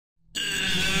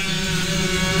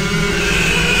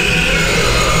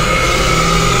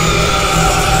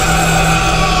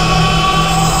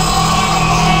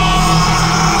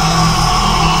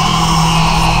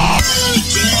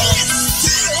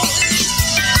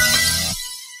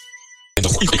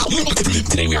And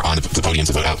today we are on the podium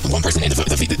to vote out one person, and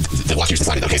the watchers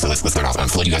decided. Okay, so let's start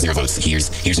off. Flood, you guys your votes. Here's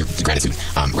your gratitude.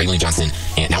 Ray William Johnson,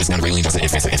 and now it's down to Ray William Johnson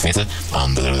and Fanta.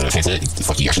 Fanta,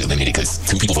 fuck you, you're actually eliminated because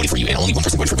 2 people voted for you and only 1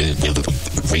 person voted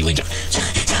for Ray William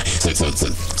Johnson.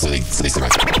 So they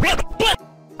survived.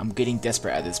 I'm getting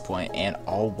desperate at this point, and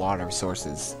all water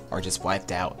sources are just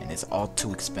wiped out, and it's all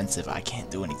too expensive. I can't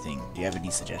do anything. Do you have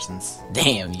any suggestions?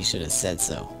 Damn, you should have said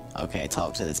so. Okay,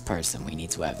 talk to this person. We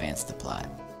need to advance the plot.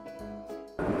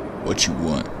 What you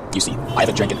want? You see, I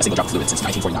haven't drank a single drop of fluid since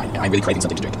 1949, and I'm really craving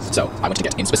something to drink. So I want to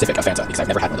get, in specific, a Fanta, because I've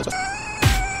never had one of those before.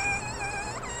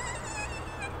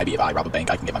 Maybe if I rob a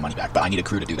bank, I can get my money back, but I need a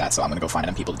crew to do that, so I'm gonna go find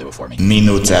some people to do it for me.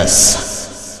 Minutes.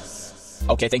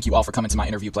 Okay, thank you all for coming to my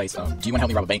interview place. Do you want to help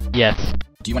me rob a bank? Yes.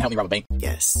 Do you want to help me rob a bank?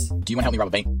 Yes. Do you want to help me rob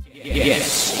a bank?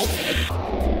 Yes.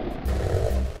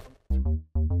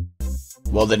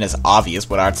 Well, then it's obvious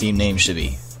what our team name should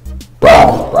be.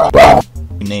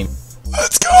 Name.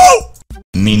 Let's go!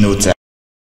 Minutes.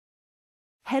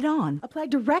 Head on. Apply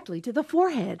directly to the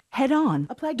forehead. Head on.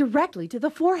 Apply directly to the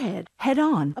forehead. Head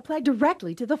on. Apply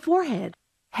directly to the forehead.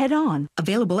 Head on.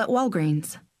 Available at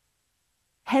Walgreens.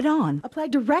 Head on. Apply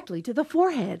directly to the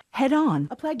forehead. Head on.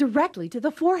 Apply directly to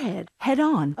the forehead. Head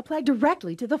on. Apply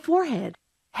directly to the forehead.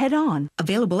 Head on.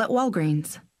 Available at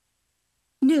Walgreens.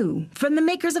 New from the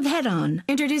makers of Head On.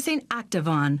 Introducing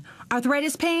Activon.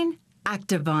 Arthritis pain?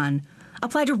 Activon.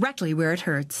 Apply directly where it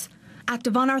hurts.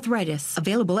 Activon Arthritis.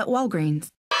 Available at Walgreens.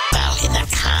 Vote in the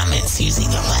comments using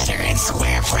the letter and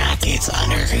square brackets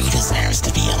under who deserves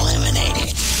to be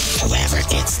eliminated. Whoever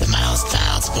gets the most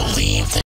votes will leave the